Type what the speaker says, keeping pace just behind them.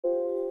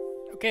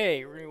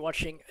Okay, we're gonna be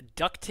watching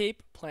Duct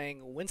Tape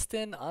playing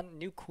Winston on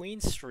New Queen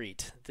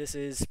Street. This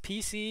is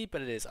PC, but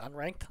it is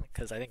unranked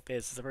because I think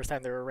this is the first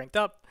time they were ranked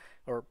up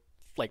or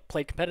like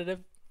played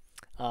competitive.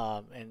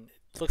 And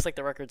it looks like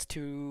the record's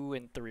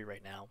 2-3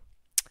 right now.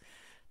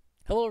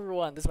 Hello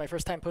everyone, this is my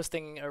first time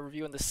posting a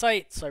review on the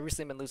site, so I've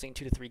recently been losing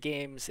 2 to 3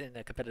 games in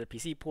a competitive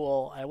PC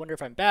pool. I wonder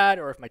if I'm bad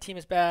or if my team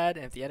is bad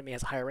and if the enemy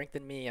has a higher rank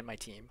than me and my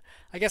team.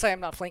 I guess I am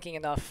not flanking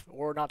enough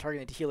or not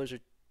targeting the healers or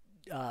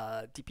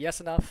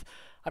DPS enough.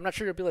 I'm not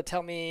sure you'll be able to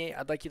tell me.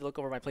 I'd like you to look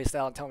over my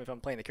playstyle and tell me if I'm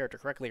playing the character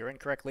correctly or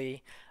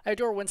incorrectly. I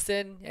adore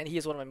Winston, and he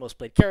is one of my most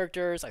played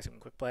characters. I assume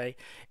quick play,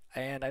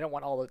 and I don't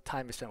want all the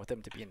time I spent with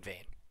him to be in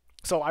vain.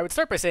 So I would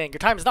start by saying your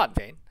time is not in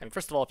vain. I mean,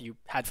 first of all, if you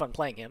had fun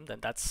playing him, then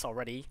that's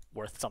already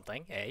worth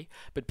something, A.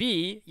 But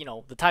B, you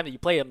know, the time that you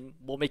play him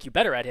will make you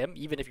better at him,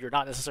 even if you're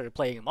not necessarily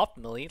playing him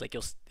optimally. Like,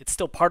 it's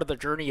still part of the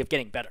journey of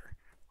getting better,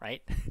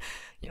 right?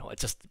 You know,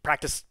 it's just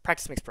practice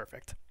makes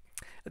perfect.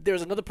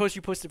 There's another post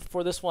you posted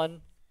before this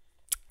one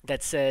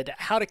that said,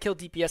 how to kill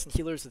DPS and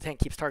healers the tank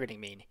keeps targeting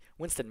me,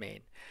 Winston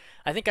main.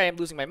 I think I am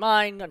losing my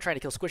mind. I'm trying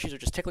to kill squishies or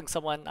just tickling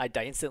someone. I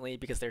die instantly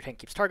because their tank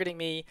keeps targeting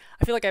me.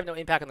 I feel like I have no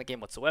impact on the game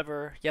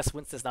whatsoever. Yes,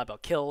 Winston's not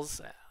about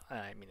kills.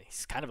 I mean,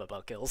 he's kind of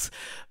about kills.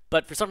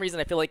 But for some reason,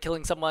 I feel like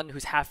killing someone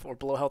who's half or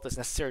below health is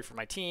necessary for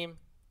my team.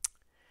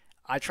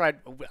 I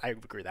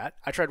agree with that.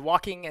 I tried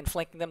walking and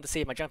flanking them to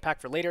save my jump pack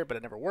for later, but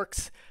it never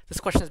works. This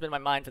question has been in my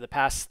mind for the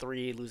past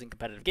 3 losing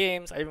competitive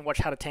games. I haven't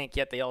watched How to Tank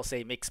yet. They all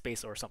say make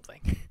space or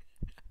something.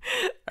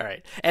 All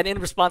right. And in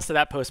response to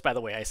that post, by the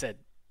way, I said,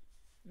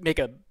 make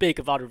a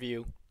VOD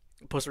review,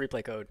 post a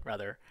replay code,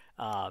 rather.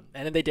 And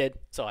then they did.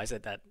 So I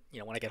said that, you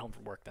know, when I get home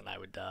from work, then I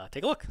would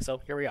take a look.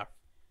 So here we are.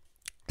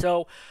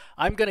 So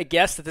I'm going to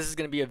guess that this is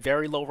going to be a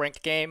very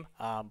low-ranked game,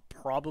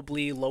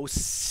 probably low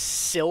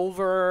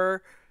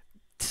silver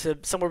to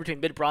somewhere between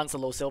mid-bronze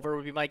and low silver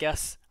would be my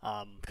guess.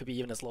 Could be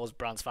even as low as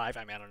bronze 5.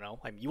 I mean, I don't know.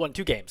 I mean, you won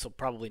 2 games, so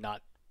probably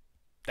not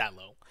that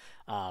low.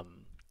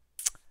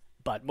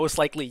 But most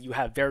likely you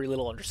have very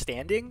little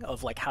understanding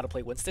of like how to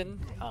play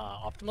Winston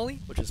optimally,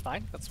 which is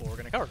fine. That's what we're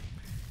going to cover.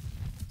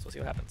 So we'll see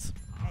what happens.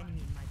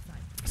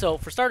 So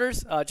for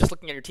starters, just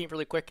looking at your team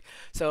really quick.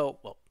 So,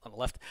 well, on the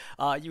left,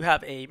 you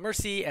have a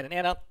Mercy and an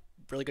Ana.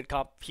 Really good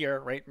comp here,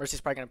 right? Mercy's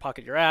probably going to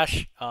pocket your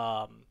Ashe.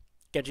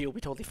 Genji will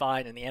be totally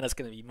fine, and the Ana's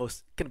going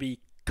to be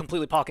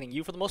completely pocketing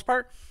you for the most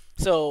part.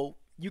 So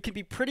you can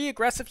be pretty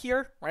aggressive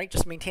here, right?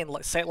 Just maintain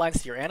sight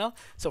lines to your Ana.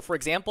 So for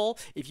example,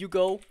 if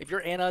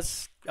your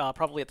Ana's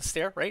probably at the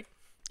stair, right?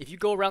 If you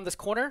go around this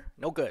corner,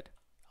 no good,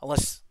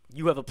 unless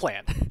you have a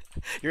plan.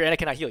 Your Ana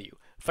cannot heal you.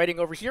 Fighting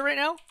over here right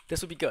now,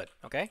 this would be good,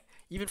 okay?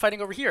 Even fighting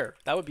over here,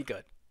 that would be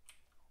good.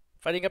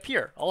 Fighting up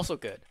here, also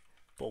good.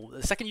 But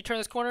the second you turn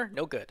this corner,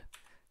 no good.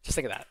 Just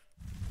think of that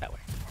way.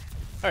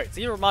 All right, so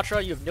you're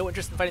Ramatra. You have no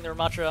interest in fighting the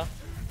Ramatra,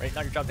 right?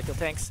 Not your job to kill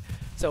tanks.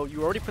 So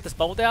you already put this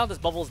bubble down. This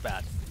bubble is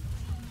bad.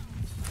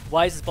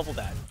 Why is this bubble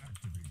bad?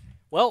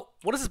 Well,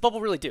 what does this bubble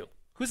really do?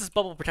 Who's this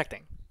bubble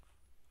protecting?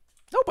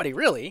 Nobody,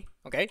 really.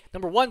 Okay.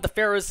 Number 1, the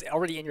Pharah's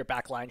already in your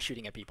backline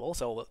shooting at people,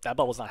 so that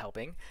bubble's not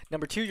helping.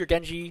 Number 2, your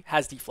Genji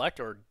has deflect,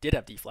 or did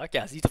have deflect.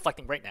 Yeah, he's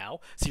deflecting right now.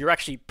 So you're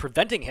actually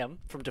preventing him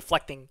from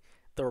deflecting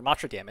the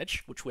Ramatra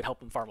damage, which would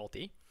help him farm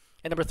ulti.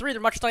 And number 3, the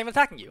Ramatra's not even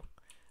attacking you,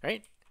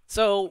 right?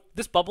 So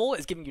this bubble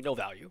is giving you no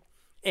value.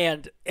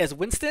 And as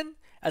Winston,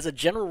 as a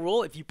general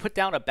rule, if you put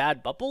down a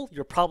bad bubble,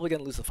 you're probably going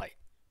to lose the fight.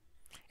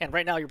 And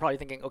right now you're probably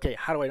thinking, okay,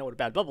 how do I know what a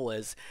bad bubble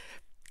is?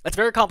 That's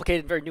very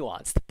complicated and very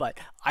nuanced, but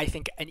I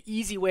think an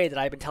easy way that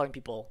I've been telling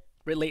people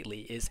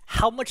lately is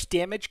how much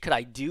damage could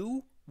I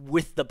do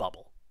with the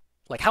bubble?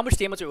 Like how much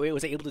damage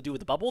was I able to do with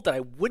the bubble that I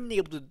wouldn't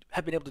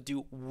have been able to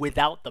do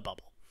without the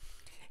bubble?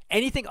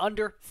 Anything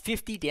under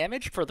 50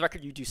 damage, for the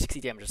record, you do 60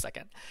 damage a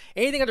second.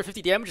 Anything under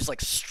 50 damage is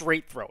like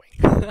straight throwing.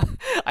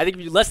 I think if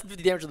you do less than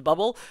 50 damage with the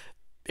bubble,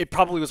 it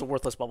probably was a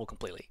worthless bubble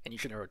completely, and you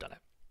should never have done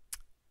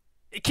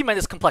it. Keep in mind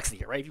this complexity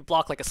here, right? If you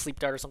block like a sleep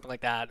dart or something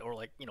like that, or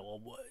like, you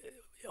know,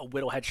 a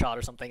widow headshot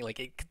or something, like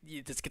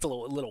it just gets a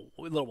little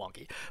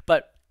wonky.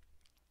 But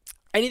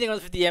anything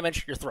under 50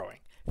 damage, you're throwing.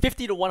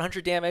 50 to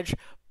 100 damage,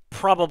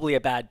 probably a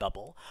bad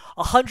bubble.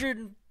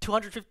 100 to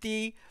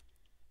 150,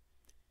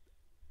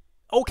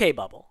 okay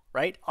bubble,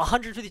 right?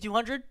 150 to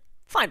 200,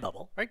 fine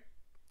bubble, right?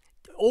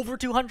 Over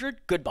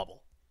 200, good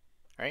bubble,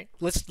 right?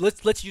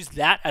 Let's use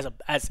that as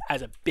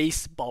a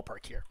base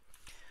ballpark here.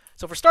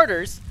 So for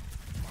starters,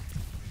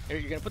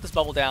 you're gonna put this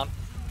bubble down.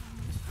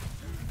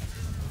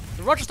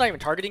 The Ramatra's not even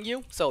targeting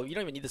you, so you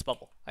don't even need this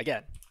bubble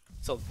again.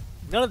 So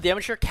none of the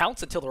damage here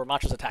counts until the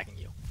Ramatra's attacking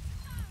you.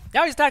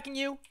 Now he's attacking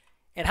you,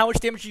 and how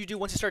much damage do you do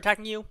once he starts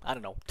attacking you? I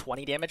don't know,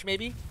 20 damage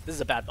maybe? This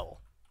is a bad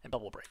bubble, and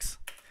bubble breaks.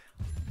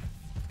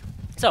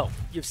 So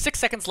you have 6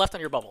 seconds left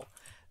on your bubble.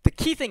 The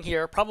key thing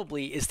here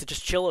probably is to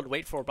just chill and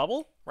wait for a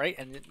bubble, right?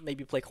 And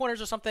maybe play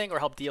corners or something, or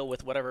help deal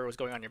with whatever was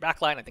going on in your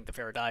backline. I think the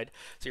Pharah died,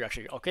 so you're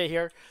actually okay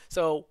here.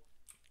 So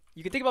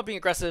you can think about being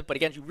aggressive, but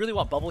again, you really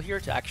want bubble here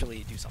to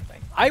actually do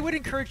something. I would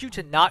encourage you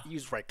to not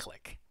use right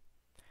click.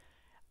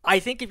 I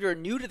think if you're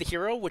new to the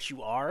hero, which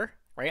you are,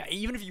 right?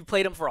 Even if you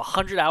played him for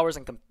 100 hours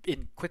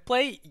in quick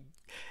play,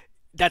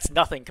 that's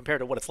nothing compared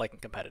to what it's like in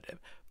competitive.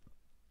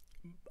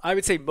 I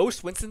would say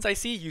most Winstons I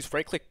see use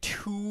right click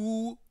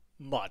too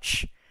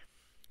much.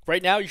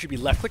 Right now, you should be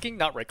left clicking,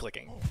 not right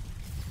clicking,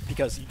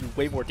 because you do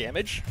way more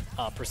damage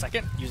per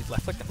second using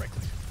left click than right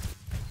click.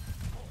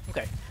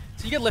 Okay,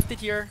 so you get lifted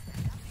here.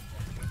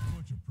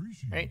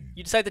 Right?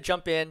 You decide to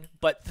jump in,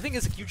 but the thing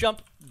is, if you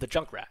jump the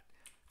Junkrat,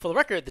 for the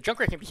record, the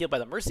Junkrat can be healed by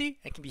the Mercy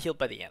and can be healed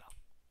by the Ana.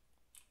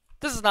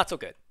 This is not so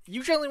good.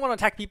 You generally want to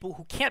attack people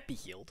who can't be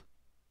healed,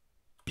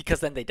 because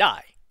then they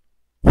die.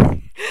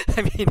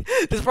 I mean,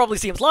 this probably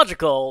seems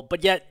logical,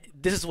 but yet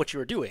this is what you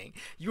were doing.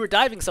 You were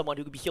diving someone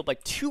who could be healed by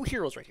 2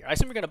 heroes right here. I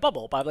assume you're going to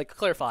bubble, but I'd like to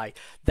clarify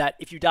that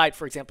if you died,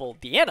 for example,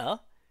 the Ana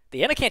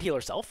can't heal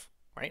herself,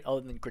 right,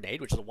 other than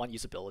Grenade, which is a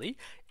 1-use ability,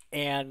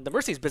 and the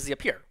Mercy is busy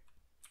up here.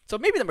 So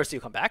maybe the Mercy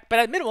will come back, but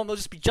at minimum, it'll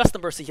just be just the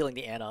Mercy healing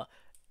the Ana,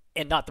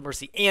 and not the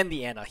Mercy and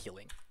the Ana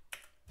healing.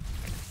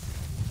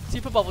 So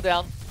you put bubble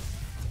down.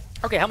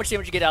 Okay, how much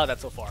damage you get out of that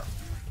so far?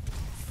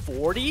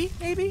 40,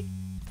 maybe?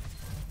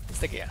 Let's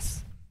take a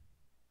guess.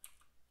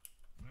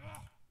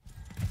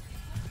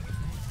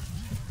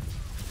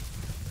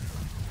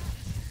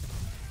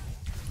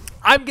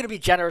 I'm going to be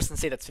generous and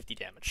say that's 50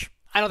 damage.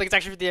 I don't think it's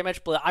actually 50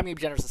 damage, but I'm going to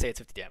be generous and say it's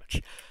 50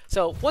 damage.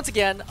 So, once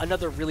again,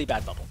 another really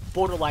bad bubble.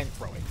 Borderline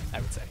throwing,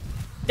 I would say.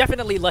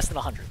 Definitely less than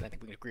 100, I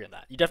think we can agree on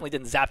that. You definitely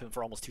didn't zap him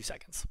for almost 2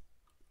 seconds.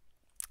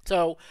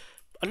 So,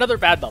 another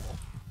bad bubble.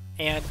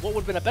 And what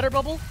would have been a better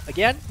bubble?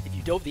 Again, if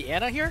you dove the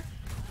Ana here.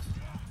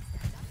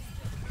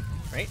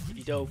 Right? If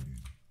you dove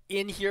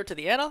in here to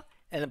the Ana,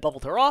 and then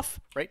bubbled her off,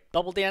 right?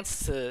 Bubble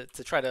dance to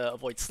try to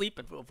avoid sleep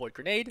and avoid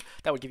grenade.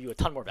 That would give you a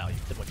ton more value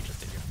than what you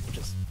just did here, which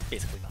is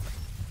basically nothing.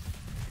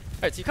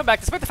 Alright, so you come back.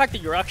 Despite the fact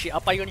that you're actually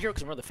up by you in here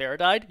because remember the Pharah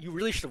died, you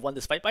really should have won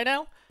this fight by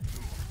now.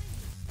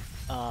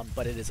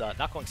 But it is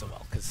not going so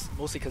well,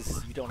 mostly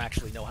because you don't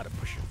actually know how to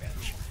push your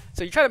advantage.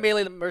 So you try to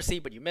melee the Mercy,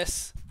 but you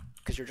miss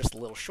because you're just a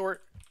little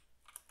short.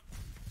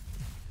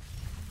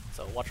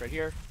 So watch right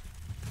here.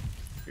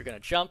 You're going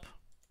to jump.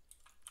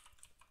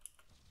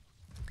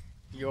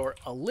 You're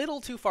a little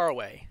too far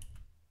away.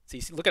 So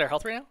you see, look at her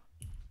health right now.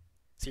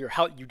 So your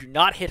health, you do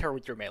not hit her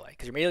with your melee,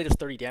 because your melee does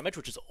 30 damage,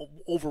 which is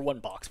over 1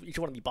 box. Each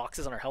one of the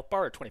boxes on her health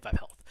bar are 25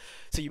 health.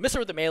 So you miss her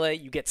with the melee,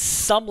 you get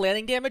some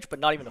landing damage, but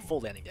not even a full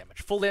landing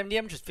damage. Full landing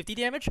damage is 50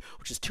 damage,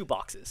 which is 2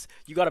 boxes.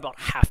 You got about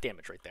half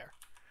damage right there.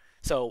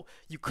 So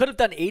you could have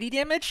done 80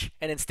 damage,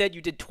 and instead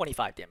you did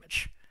 25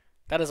 damage.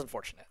 That is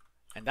unfortunate.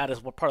 And that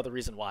is what part of the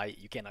reason why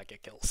you cannot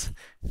get kills.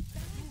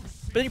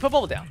 But then you put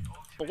bubble down.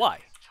 But why?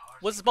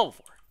 What's this bubble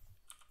for?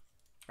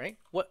 Right?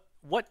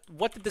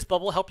 What did this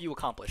bubble help you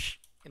accomplish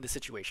in this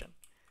situation?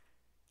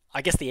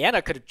 I guess the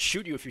Ana could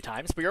shoot you a few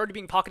times, but you're already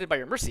being pocketed by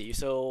your Mercy,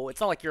 so it's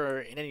not like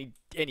you're in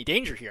any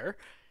danger here.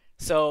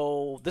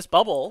 So this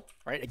bubble,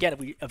 right? Again, if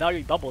we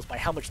evaluate bubbles by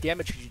how much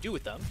damage could you do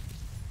with them,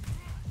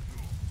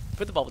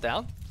 put the bubble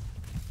down,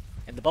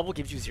 and the bubble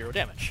gives you 0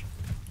 damage,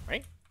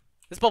 right?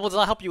 This bubble does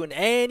not help you in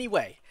any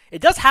way.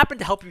 It does happen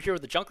to help you here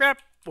with the Junkrat,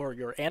 or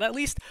your Ana at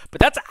least, but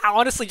that's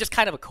honestly just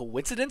kind of a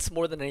coincidence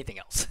more than anything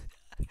else.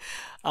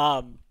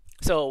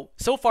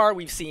 So far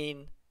we've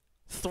seen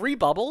 3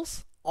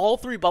 bubbles. All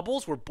 3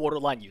 bubbles were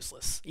borderline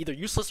useless. Either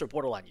useless or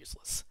borderline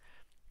useless.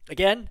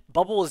 Again,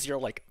 bubble is your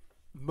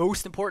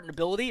most important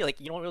ability. Like,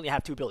 you don't really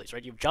have 2 abilities,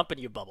 right? You have jump and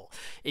you have bubble.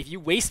 If you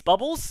waste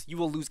bubbles, you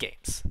will lose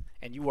games.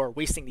 And you are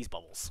wasting these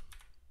bubbles.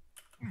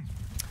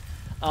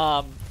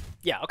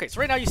 Yeah, okay, so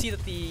right now you see that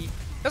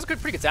that's a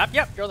pretty good zap.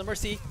 Yep, you're on the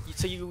Mercy.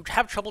 So you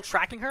have trouble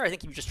tracking her. I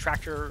think if you just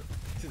tracked her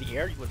through the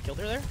air, you would have killed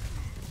her there.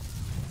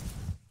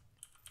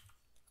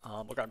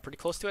 We're gotten pretty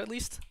close to it at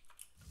least.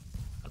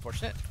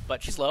 Unfortunate,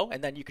 but she's low,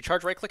 and then you can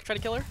charge right click and try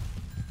to kill her.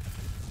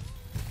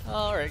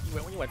 Alright,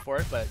 you went for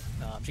it, but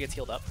she gets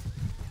healed up.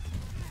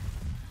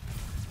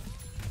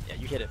 Yeah,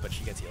 you hit it, but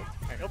she gets healed.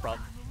 Alright, no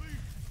problem.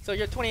 So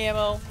you're at 20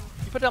 ammo,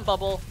 you put down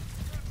bubble.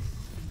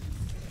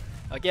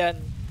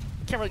 Again,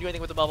 can't really do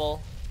anything with the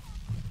bubble.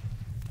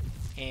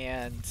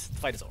 And the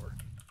fight is over.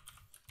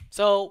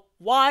 So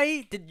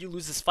why did you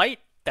lose this fight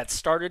that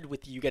started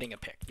with you getting a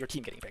pick? Your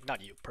team getting a pick,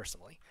 not you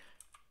personally.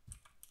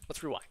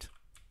 Let's rewind.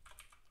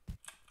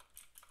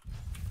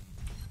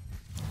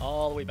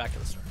 All the way back to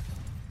the start.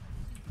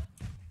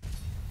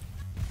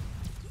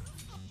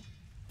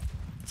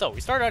 So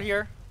we start out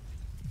here.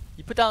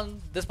 You put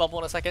down this bubble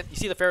in a second. You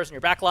see the Pharah's in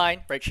your back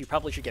line, right? She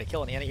probably should get a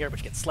kill on the Ana here, but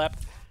she gets slept.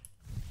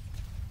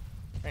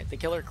 Right, they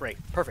kill her. Great.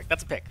 Perfect.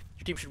 That's a pick.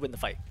 Your team should win the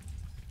fight.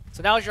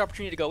 So now is your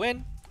opportunity to go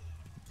in.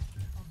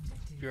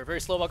 You were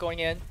very slow about going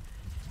in.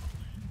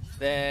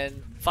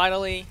 Then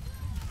finally,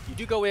 you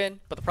do go in,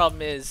 but the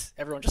problem is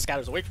everyone just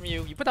scatters away from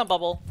you. You put down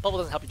bubble. Bubble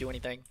doesn't help you do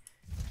anything.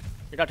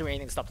 You're not doing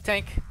anything to stop the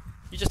tank.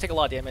 You just take a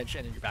lot of damage,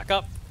 and then you're back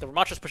up. The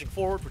Ramattra's pushing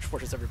forward, which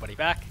forces everybody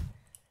back.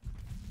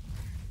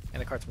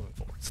 And the card's moving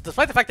forward. So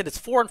despite the fact that it's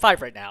 4 and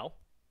 5 right now,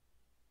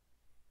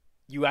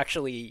 you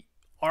actually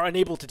are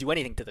unable to do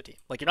anything to the team.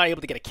 Like, you're not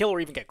able to get a kill or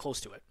even get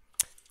close to it.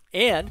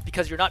 And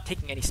because you're not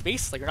taking any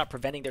space, like you're not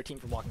preventing their team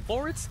from walking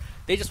forwards,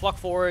 they just walk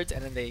forwards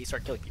and then they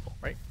start killing people,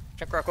 right?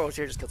 Junkrat goes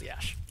here, just kills the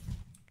Ashe.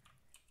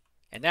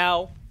 And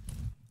now,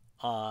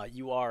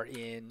 you are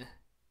in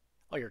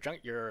Oh, your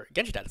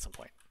Genji died at some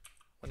point.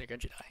 When did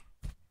Genji die?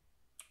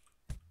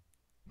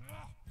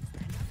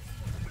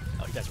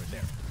 Oh, you guys were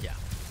there. Yeah.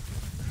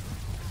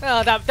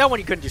 That one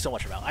you couldn't do so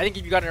much about. I think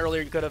if you got it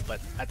earlier, you could have, but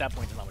at that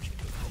point, there's not much you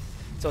can do about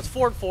it. So it's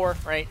 4 and 4,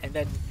 right? And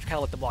then you kind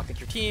of let them walk into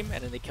your team,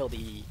 and then they kill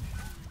the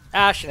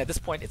Ashe, and at this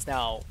point, it's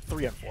now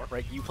 3 and 4,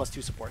 right? You plus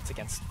 2 supports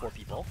against 4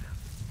 people.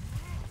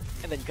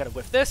 And then you kind of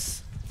whiff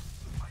this,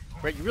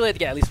 right? You really have to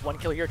get at least 1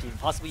 kill here to even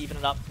possibly even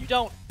it up. You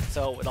don't,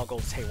 so it all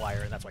goes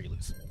haywire, and that's why you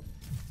lose.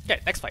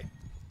 Okay, next fight.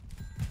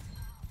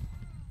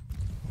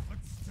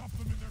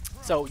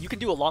 So you can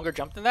do a longer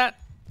jump than that.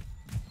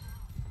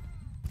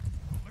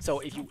 So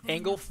if you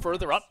angle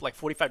further up, like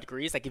 45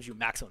 degrees, that gives you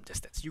maximum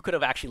distance. You could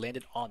have actually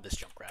landed on this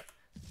jump grab.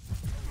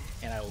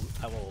 And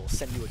I will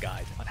send you a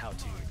guide on how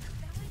to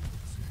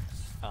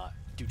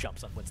do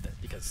jumps on Winston,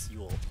 because you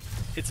will.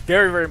 It's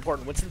very, very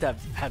important Winston to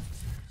have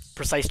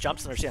precise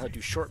jumps and understand how to do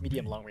short,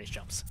 medium, long range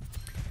jumps.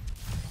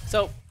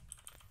 So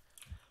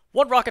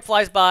 1 rocket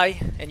flies by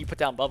and you put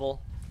down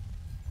bubble.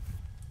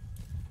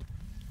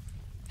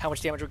 How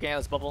much damage we gain on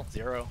this bubble?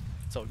 0.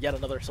 So yet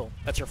another. So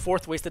that's your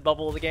 4th wasted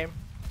bubble of the game.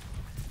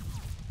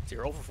 So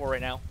you're over 4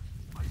 right now.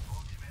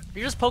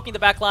 You're just poking the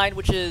back line,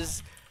 which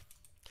is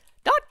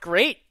not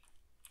great.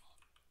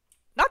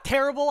 Not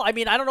terrible. I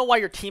mean, I don't know why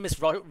your team is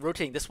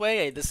rotating this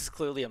way. This is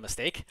clearly a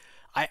mistake.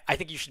 I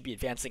think you should be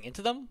advancing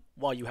into them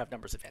while you have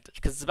numbers advantage,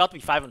 because it's about to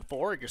be 5 and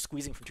 4, and you're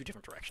squeezing from 2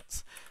 different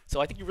directions.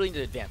 So I think you really need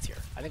to advance here.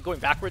 I think going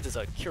backwards is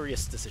a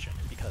curious decision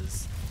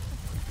because,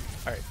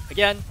 all right,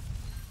 again,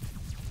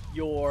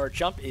 your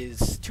jump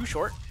is too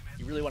short.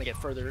 You really want to get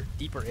further,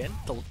 deeper in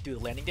to do the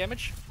landing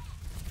damage.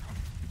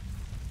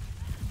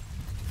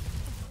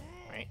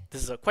 All right,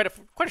 this is quite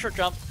a short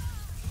jump.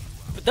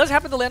 It does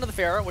happen to land on the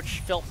Pharah, which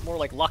felt more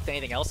like luck than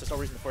anything else. There's no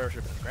reason the Pharah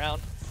should have been on the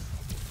ground.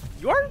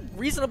 You are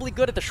reasonably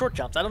good at the short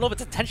jumps. I don't know if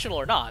it's intentional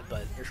or not,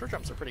 but your short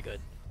jumps are pretty good.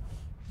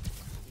 You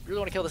really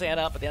want to kill this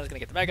Ana, but the Ana's going to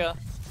get the Mega.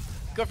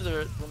 Go after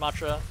the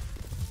Ramatra.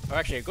 Or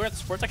actually, go after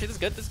the supports. Actually, this is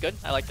good. This is good.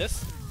 I like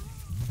this.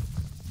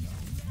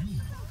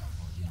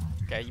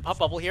 Okay, you pop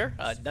bubble here.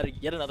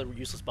 Yet another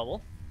useless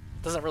bubble.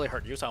 Doesn't really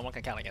hurt you, so I'm not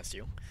going to count against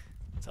you.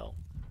 So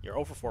you're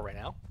 0 for 4 right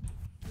now.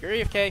 You're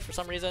AFK for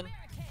some reason.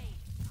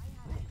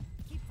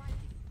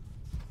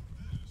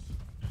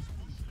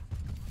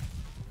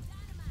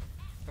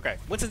 Okay,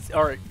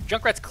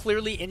 Junkrat's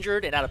clearly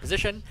injured and out of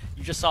position.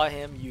 You just saw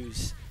him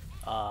use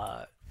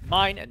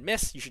mine and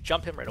miss. You should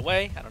jump him right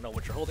away. I don't know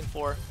what you're holding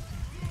for.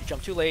 You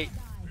jump too late,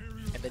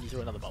 and then you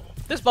throw another bubble.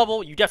 This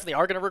bubble, you definitely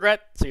are going to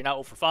regret, so you're now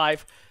 0 for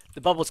 5.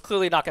 The bubble is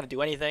clearly not going to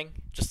do anything.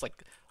 Just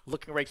like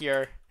looking right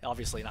here,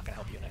 obviously not going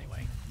to help you in any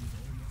way.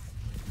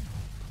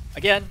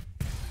 Again,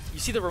 you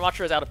see the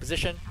Ramatra is out of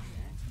position.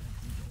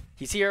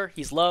 He's here,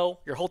 he's low,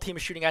 your whole team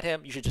is shooting at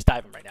him. You should just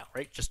dive him right now,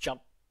 right? Just jump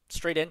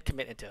straight in,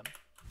 commit into him.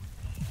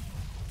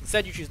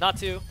 Instead, you choose not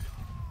to.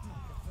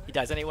 He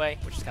dies anyway,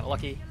 which is kind of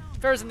lucky.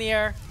 Pharah's in the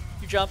air.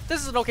 You jump.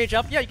 This is an okay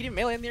jump. Yeah, you can even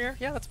melee in the air.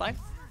 Yeah, that's fine.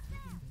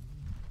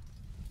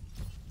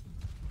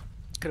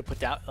 Could have put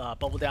down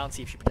bubble down,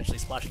 see if she potentially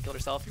splash and killed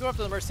herself. You go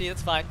after the Mercy.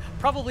 That's fine.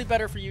 Probably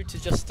better for you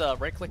to just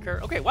right-click her.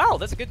 Okay, wow,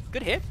 that's a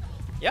good hit.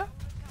 Yeah,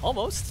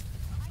 almost.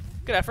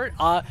 Good effort.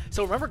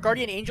 So remember,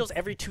 Guardian Angel's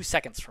every 2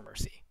 seconds for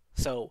Mercy.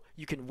 So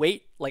you can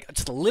wait like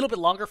just a little bit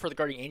longer for the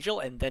Guardian Angel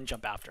and then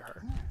jump after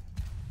her.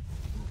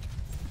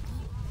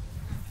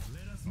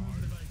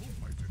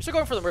 You're still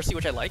going for the Mercy,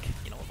 which I like,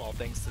 you know, of all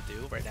things to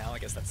do right now. I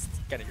guess that's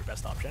kind of your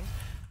best option.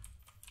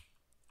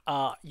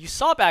 You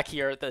saw back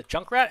here the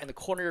Junkrat in the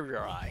corner of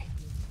your eye.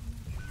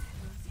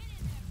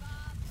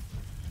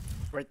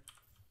 Right,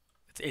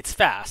 it's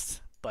fast,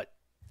 but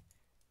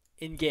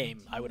in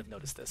game I would have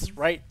noticed this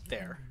right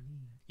there.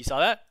 You saw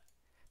that?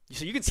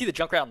 So you can see the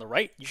Junkrat on the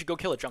right. You should go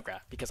kill a Junkrat,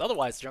 because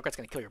otherwise the Junkrat's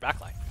going to kill your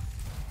backline.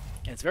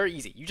 And it's very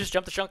easy. You just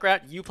jump the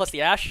Junkrat, you plus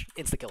the Ashe,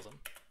 insta kills him.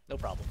 No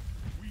problem.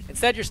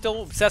 Instead, you're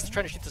still obsessed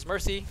trying to shoot this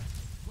Mercy.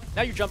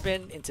 Now you jump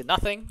into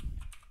nothing.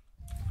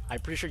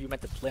 I'm pretty sure you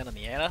meant to land on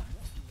the Ana,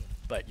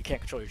 but you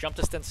can't control your jump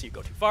distance, so you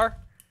go too far.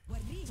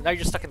 So now you're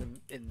just stuck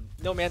in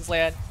no man's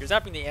land. You're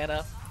zapping the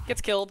Ana,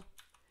 gets killed.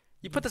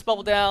 You put this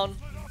bubble down.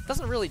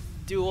 Doesn't really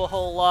do a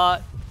whole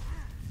lot.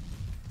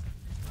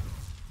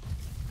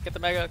 Get the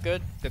Mega,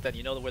 good. Good that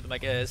you know where the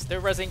Mega is.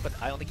 They're rezzing, but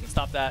I don't think you can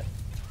stop that.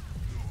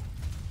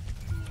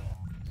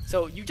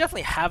 So you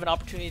definitely have an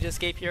opportunity to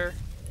escape here.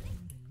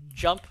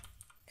 Jump,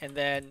 and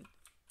then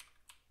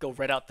go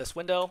right out this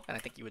window, and I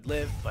think you would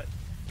live, but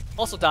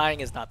also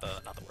dying is not the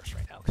worst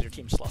right now, because your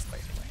team just lost the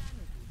fight anyway.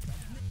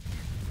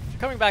 You're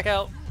coming back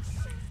out.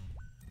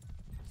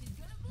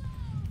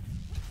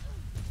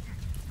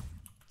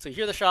 So you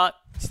hear the shot,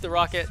 you see the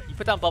rocket, you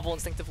put down bubble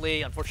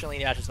instinctively. Unfortunately,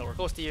 the Ashe is nowhere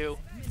close to you.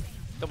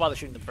 Don't bother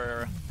shooting the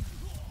Pharah.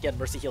 Again,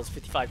 Mercy heals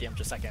 55 damage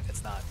a second.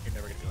 It's not, you're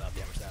never going to do that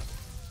damage that.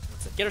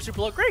 Get her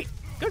super low. Great.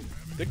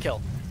 Good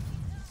kill.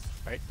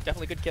 Alright,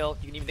 definitely good kill.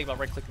 You can even think about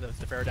right-clicking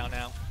the Pharah down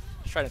now.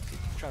 Just try to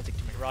take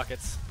too many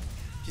rockets.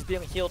 She's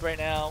being healed right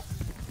now.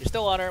 You're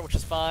still on her, which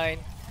is fine.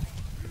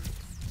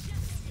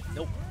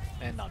 Nope,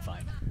 and not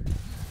fine.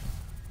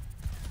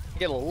 You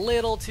get a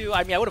little too...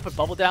 I mean, I would have put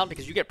bubble down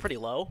because you get pretty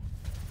low.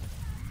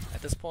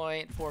 At this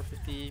point,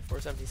 450,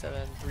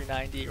 477,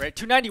 390, right?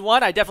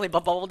 291, I definitely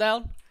bump bubble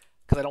down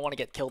because I don't want to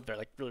get killed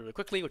like really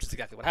quickly, which is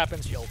exactly what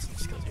happens. She ults and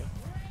just kills you.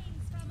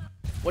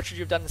 What should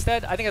you have done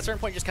instead? I think at a certain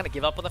point you just kind of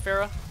give up on the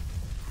Pharah.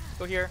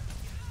 Go here.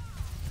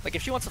 Like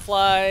if she wants to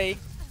fly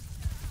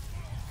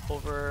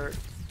over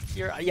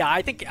here, yeah,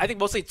 I think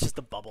mostly it's just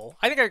the bubble.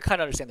 I think I kind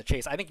of understand the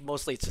chase. I think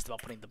mostly it's just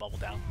about putting the bubble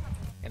down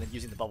and then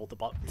using the bubble to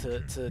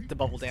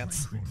bubble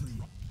dance.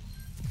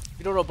 If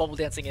you don't know what bubble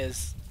dancing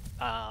is,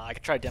 I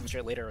could try to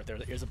demonstrate later if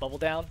there's a bubble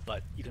down,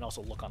 but you can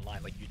also look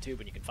online like YouTube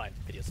and you can find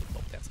videos of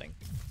bubble dancing.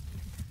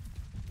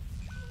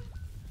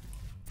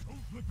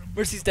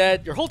 Mercy's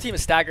dead. Your whole team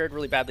is staggered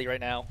really badly right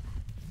now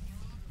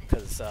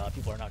because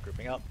people are not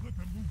grouping up.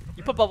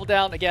 You put bubble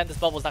down. Again, this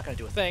bubble is not going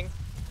to do a thing.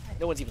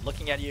 No one's even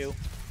looking at you.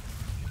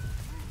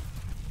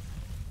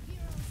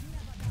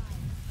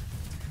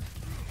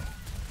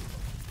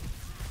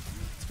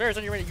 Pharah's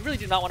on your ready. You really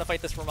do not want to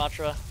fight this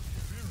Ramattra.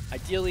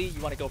 Ideally, you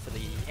want to go for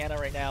the Ana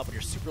right now, but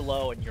you're super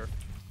low and your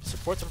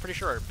supports, I'm pretty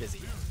sure, are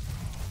busy.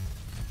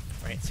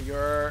 Right, so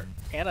your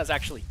Ana's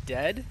actually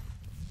dead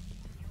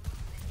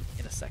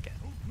in a second.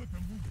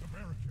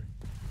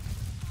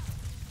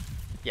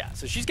 Yeah,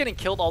 so she's getting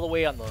killed all the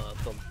way on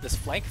this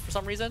flank for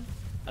some reason.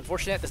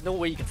 Unfortunate, there's no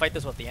way you can fight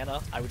this with the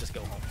Ana. I would just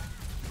go home.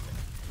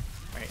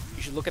 Right,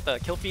 you should look at the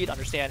kill feed,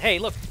 understand, hey,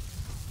 look,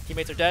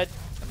 teammates are dead.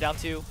 I'm down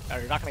 2. Or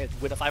you're not going to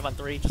win a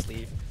 5-on-3, just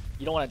leave.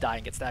 You don't want to die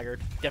and get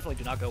staggered. Definitely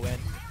do not go in.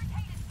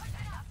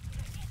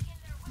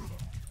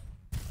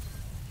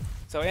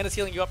 So Ana's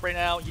healing you up right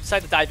now. You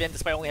decide to dive in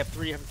despite only have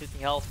 350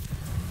 health.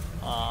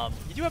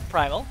 You do have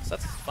Primal, so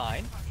that's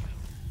fine.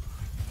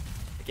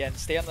 Again,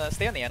 stay on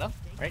the Ana.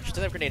 Right? She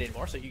doesn't have grenade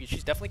anymore, so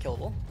she's definitely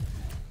killable.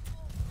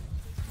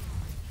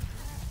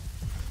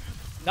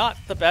 Not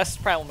the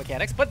best Primal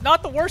mechanics, but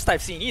not the worst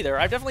I've seen either.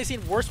 I've definitely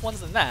seen worse ones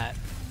than that.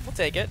 We'll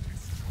take it.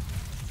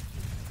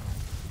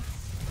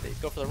 They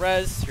go for the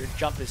res. Your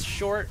jump is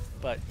short,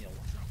 but you know,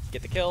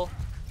 get the kill.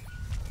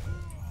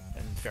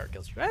 And Pharah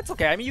kills you. That's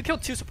okay. I mean, you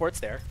killed 2 supports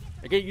there.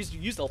 Again, you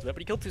used ultimate,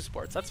 but you killed 2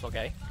 supports. That's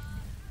okay.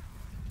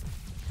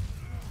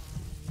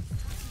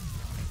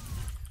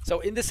 So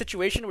in this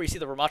situation where you see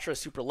the Ramattra is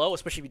super low,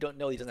 especially if you don't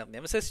know he doesn't have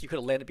Nemesis, you could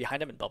have landed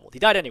behind him and bubbled. He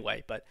died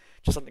anyway, but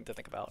just something to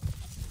think about.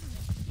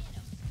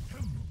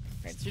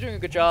 Right, so you're doing a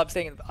good job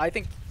staying. I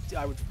think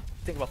I would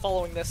think about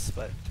following this,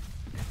 but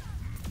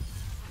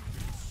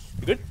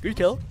good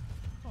kill.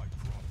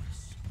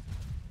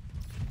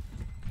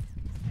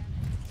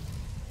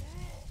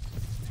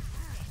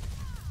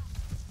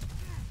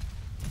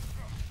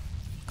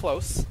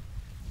 Close.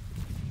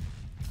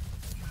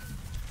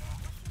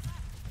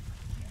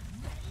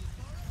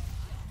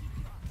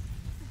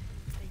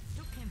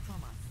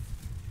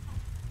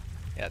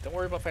 Yeah, don't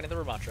worry about fighting the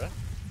Ramattra.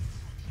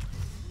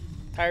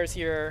 Tyre's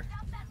here.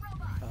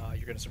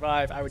 You're gonna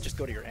survive. I would just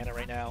go to your Ana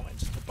right now and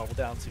just put bubble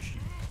down so she,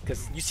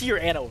 because you see your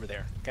Ana over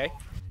there. Okay.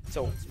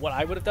 So what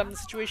I would have done in this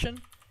situation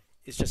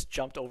is just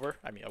jumped over.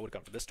 I mean, I would have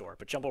gone for this door,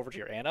 but jump over to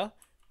your Ana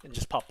and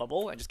just pop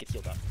bubble and just get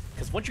healed up.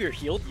 Because once you're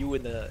healed, you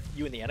and the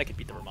Ana can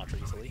beat the Ramattra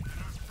easily.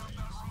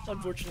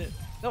 Unfortunate.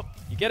 Nope,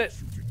 you get it.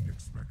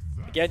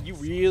 Again, you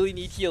really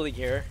need healing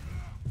here.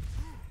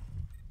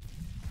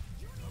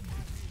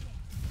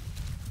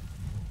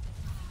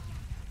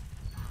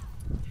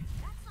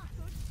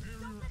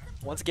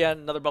 Once again,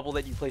 another bubble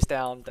that you place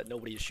down that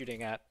nobody is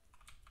shooting at.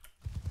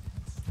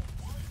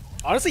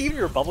 Honestly, even if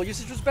your bubble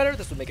usage was better,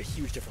 this would make a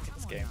huge difference in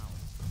this game.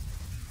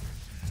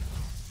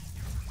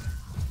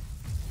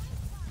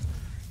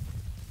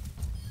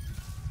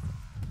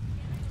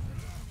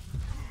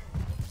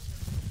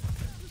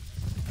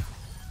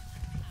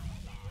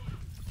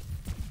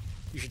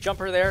 You should jump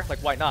her there. Like,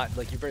 why not?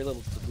 Like, you have very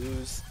little to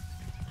lose.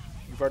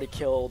 You've already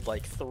killed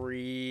like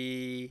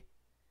three-ish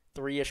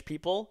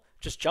people.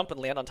 Just jump and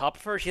land on top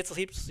of her. She hits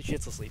asleep. She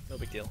hits asleep. No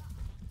big deal.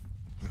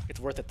 It's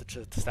worth it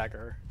to stagger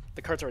her.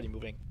 The cart's already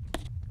moving.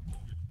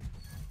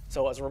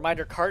 So as a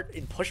reminder, cart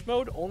in push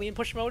mode, only in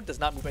push mode, does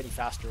not move any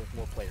faster with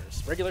more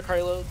players. Regular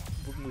cart load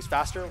moves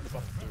faster with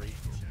up to 3,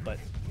 but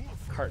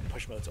cart in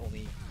push modes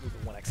only move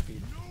at 1x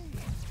speed.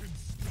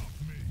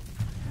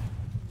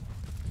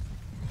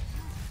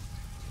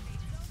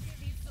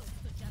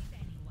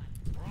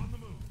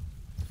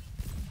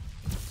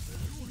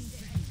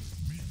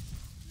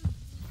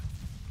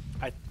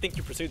 I think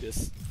you pursued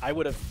this. I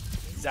would have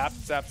zap,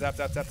 zap, zap,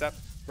 zap, zap, zap.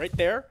 Right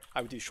there,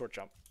 I would do short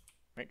jump.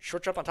 Right,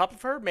 short jump on top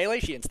of her,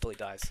 melee, she instantly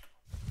dies.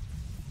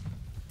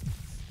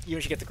 Even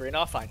if she gets the green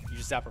off, fine. You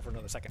just zap her for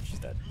another second, she's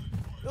dead.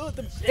 Oh,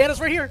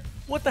 Ana's right here.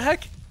 What the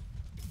heck?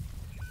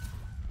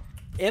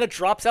 Ana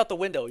drops out the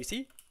window. You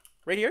see?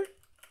 Right here?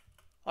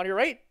 On your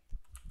right?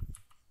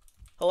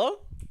 Hello?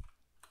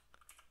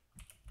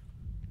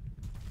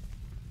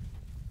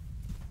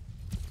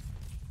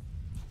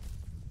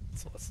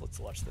 So let's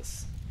watch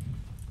this.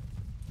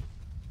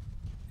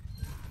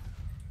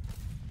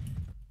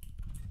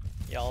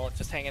 Y'all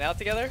just hanging out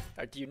together?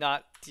 Or do you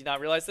not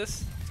realize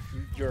this?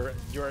 You're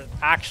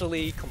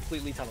actually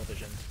completely tunnel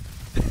vision.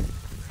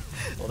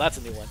 Well, that's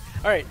a new one.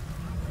 All right,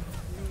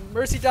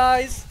 Mercy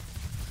dies.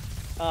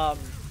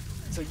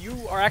 So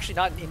you are actually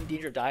not in any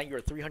danger of dying. You're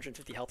at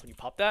 350 health when you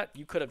pop that.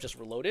 You could have just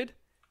reloaded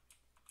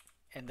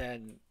and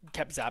then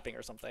kept zapping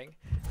or something.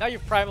 Now you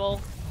have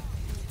Primal,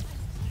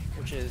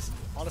 which is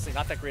honestly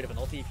not that great of an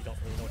ulti if you don't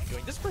really know what you're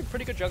doing. This is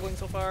pretty good juggling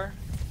so far,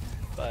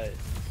 but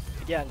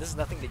again, this is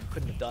nothing that you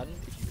couldn't have done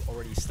if you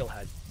already still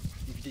had,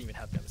 if you didn't even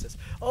have Nemesis.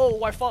 Oh,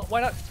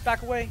 why not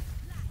back away?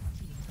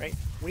 Right?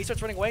 When he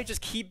starts running away,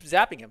 just keep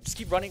zapping him. Just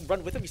keep run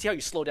with him. You see how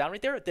you slow down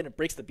right there? Then it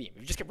breaks the beam.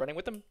 If you just kept running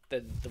with him,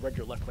 then the red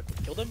your left click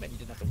would kill him, and you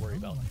didn't have to worry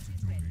about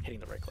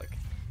hitting the right click.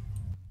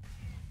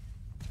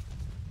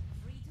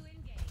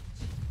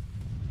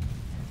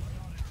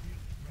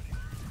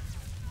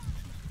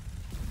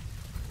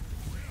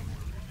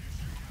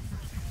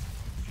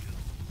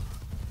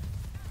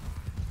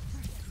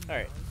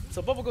 Alright,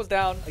 so bubble goes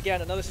down.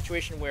 Again, another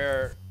situation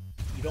where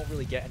you don't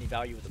really get any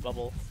value with the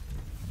bubble.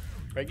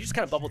 Right, you just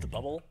kind of bubble to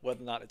bubble,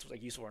 whether or not it's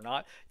like useful or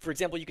not. For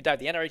example, you could dive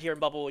the Ana right here in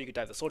bubble, you could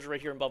dive the soldier right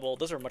here in bubble.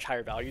 Those are much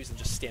higher values than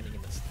just standing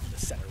in the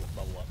center with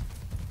bubble up.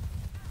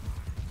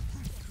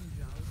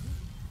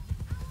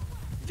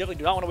 You definitely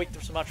do not want to wait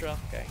through Sumatra.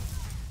 Okay.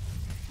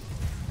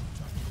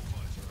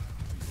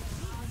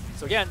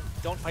 So again,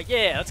 don't fight.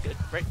 Yeah, that's good.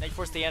 Right, now you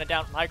force the Ana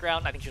down from high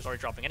ground. I think she was already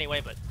dropping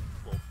anyway, but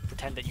we'll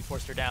pretend that you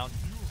forced her down.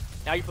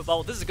 Now you put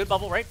bubble. This is a good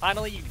bubble, right?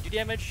 Finally, you can do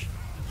damage.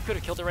 You could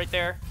have killed her right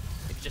there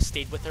if you just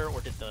stayed with her or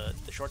did the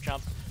short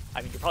jump.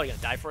 I mean, you're probably going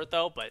to die for it,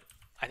 though, but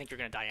I think you're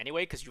going to die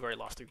anyway because you've already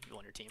lost 3 people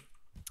on your team.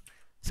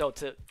 So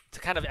to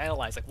kind of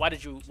analyze, like, why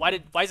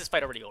is this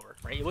fight already over,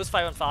 right? It was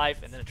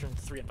 5-on-5, and then it turned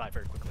to 3-on-5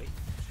 very quickly.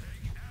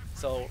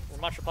 So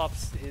Ramatra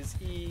pops his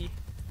E.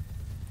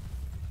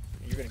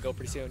 You're going to go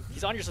pretty soon.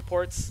 He's on your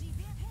supports.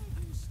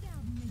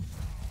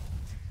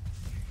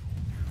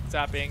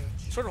 Zapping.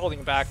 Sort of holding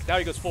him back. Now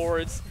he goes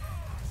forwards.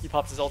 He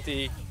pops his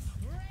ulti.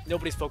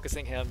 Nobody's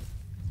focusing him.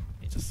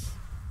 He just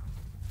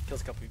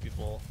kills a couple of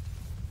people.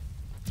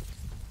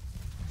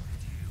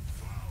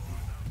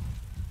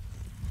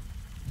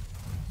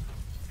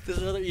 There's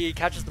another E,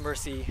 catches the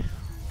Mercy,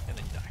 and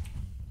then you die.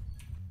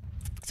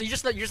 So you're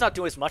just not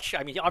doing as much.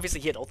 I mean, obviously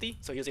he had ulti,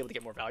 so he was able to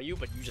get more value,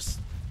 but you just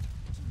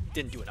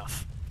didn't do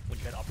enough when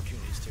you had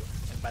opportunities to.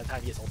 And by the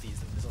time he has ultis,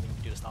 then there's nothing you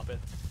can do to stop it.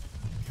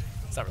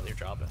 It's not really your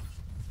job.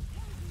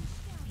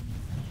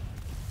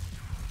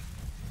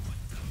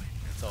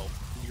 So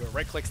your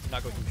right clicks do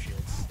not go through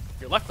shields.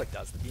 Your left click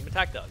does. The beam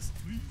attack does.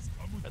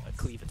 Or the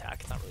cleave attack.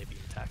 It's not really a beam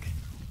attack.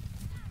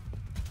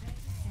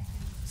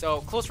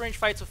 So close range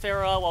fights with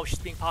Pharah while she's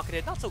being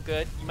pocketed, not so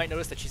good. You might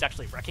notice that she's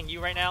actually wrecking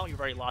you right now. You've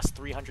already lost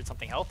 300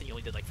 something health and you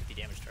only did like 50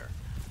 damage to her.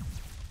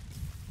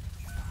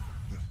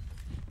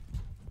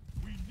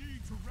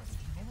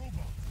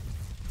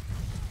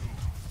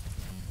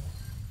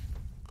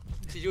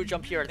 So you do a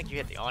jump here, I think you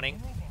hit the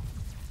awning.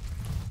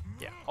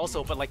 Yeah,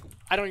 also, but like,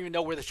 I don't even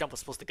know where this jump was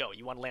supposed to go.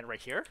 You want to land right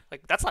here?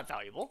 Like, that's not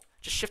valuable.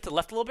 Just shift to the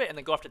left a little bit and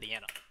then go after the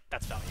Ana.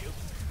 That's value.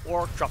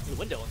 Or drop through the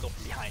window and go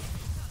from behind.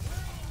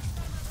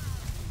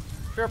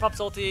 Pharah pops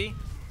ulti.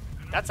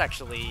 That's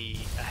actually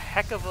a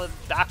heck of a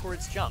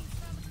backwards jump.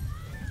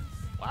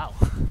 Wow.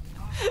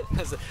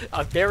 That's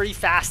a very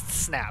fast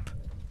snap.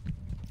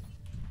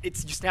 You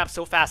snap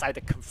so fast I had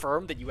to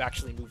confirm that you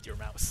actually moved your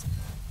mouse.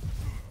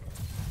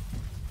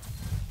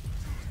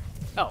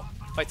 Oh,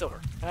 fight's over.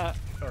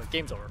 Or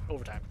game's over.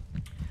 Overtime.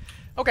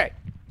 Okay.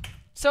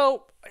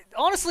 So,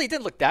 honestly, it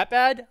didn't look that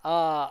bad.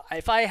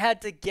 If I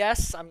had to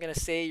guess, I'm going to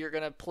say you're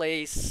going to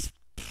play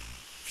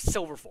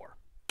Silver 4.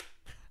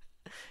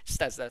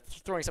 Just as that,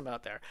 throwing something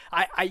out there.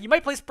 You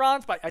might place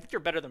Bronze, but I think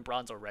you're better than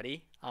Bronze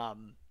already.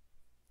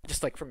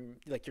 Just like from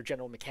like your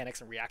general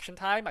mechanics and reaction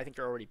time, I think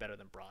you're already better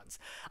than Bronze.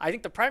 I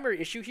think the primary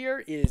issue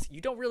here is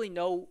you don't really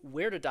know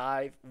where to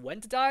dive,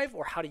 when to dive,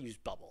 or how to use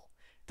bubble.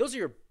 Those are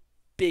your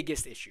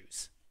biggest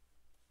issues.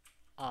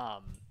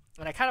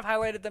 And I kind of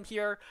highlighted them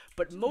here,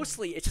 but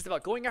mostly it's just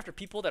about going after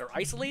people that are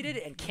isolated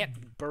and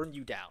can't burn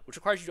you down, which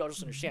requires you to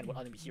also understand what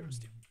enemy heroes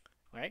do.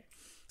 All right?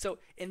 So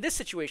in this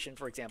situation,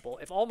 for example,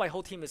 if all my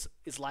whole team is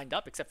lined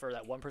up except for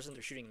that one person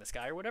they're shooting in the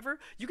sky or whatever,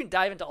 you can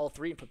dive into all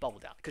three and put bubble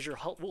down because your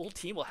whole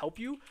team will help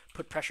you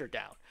put pressure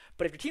down.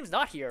 But if your team's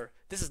not here,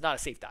 this is not a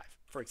safe dive,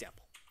 for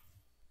example.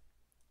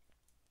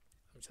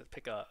 Let me just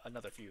pick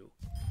another few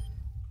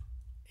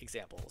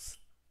examples.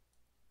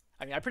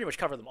 I mean, I pretty much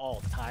cover them all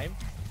the time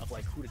of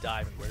like who to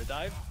dive and where to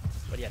dive.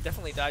 But yeah,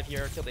 definitely dive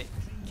here,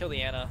 kill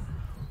the Ana,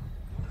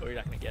 or you're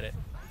not going to get it.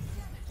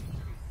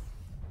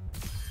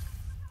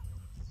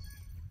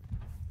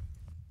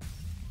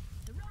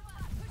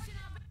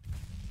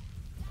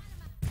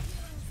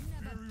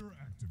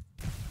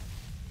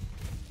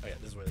 Oh yeah,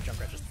 this is where the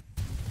Junkrat just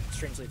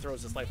strangely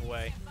throws his life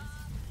away.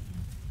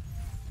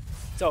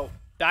 So,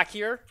 back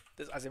here,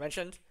 as I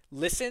mentioned,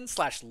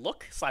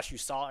 listen/look/you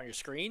saw on your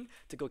screen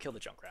to go kill the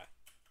Junkrat.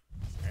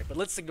 Alright, but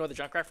let's ignore the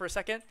Junkrat for a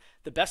second.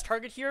 The best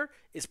target here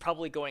is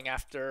probably going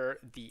after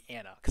the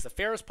Ana, because the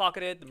Pharah's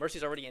pocketed, the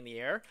Mercy's already in the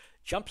air.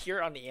 Jump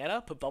here on the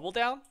Ana, put bubble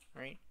down,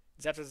 right?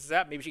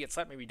 Zap, maybe she gets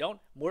slapped, maybe you don't.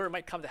 Moira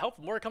might come to help.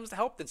 If Moira comes to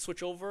help, then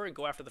switch over and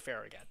go after the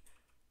Pharah again.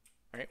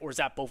 Right? Or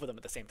zap both of them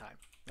at the same time.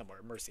 No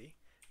more Mercy.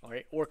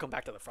 Alright, or come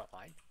back to the front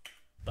line.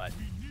 But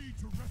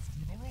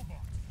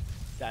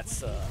That's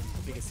the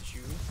biggest issue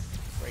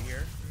right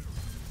here.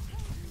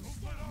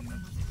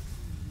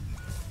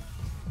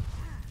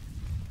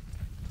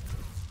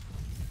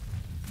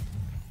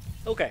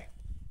 Okay.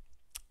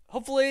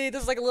 Hopefully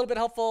this is like a little bit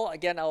helpful.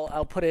 Again,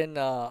 I'll put in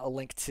a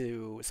link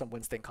to some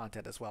Winston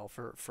content as well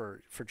for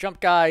jump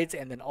guides,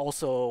 and then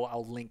also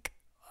I'll link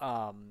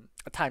a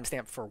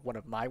timestamp for one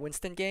of my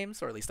Winston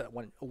games, or at least that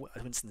one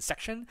Winston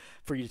section,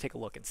 for you to take a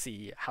look and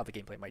see how the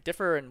gameplay might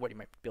differ and what you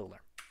might be able to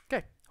learn.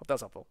 Okay, hope that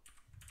was helpful.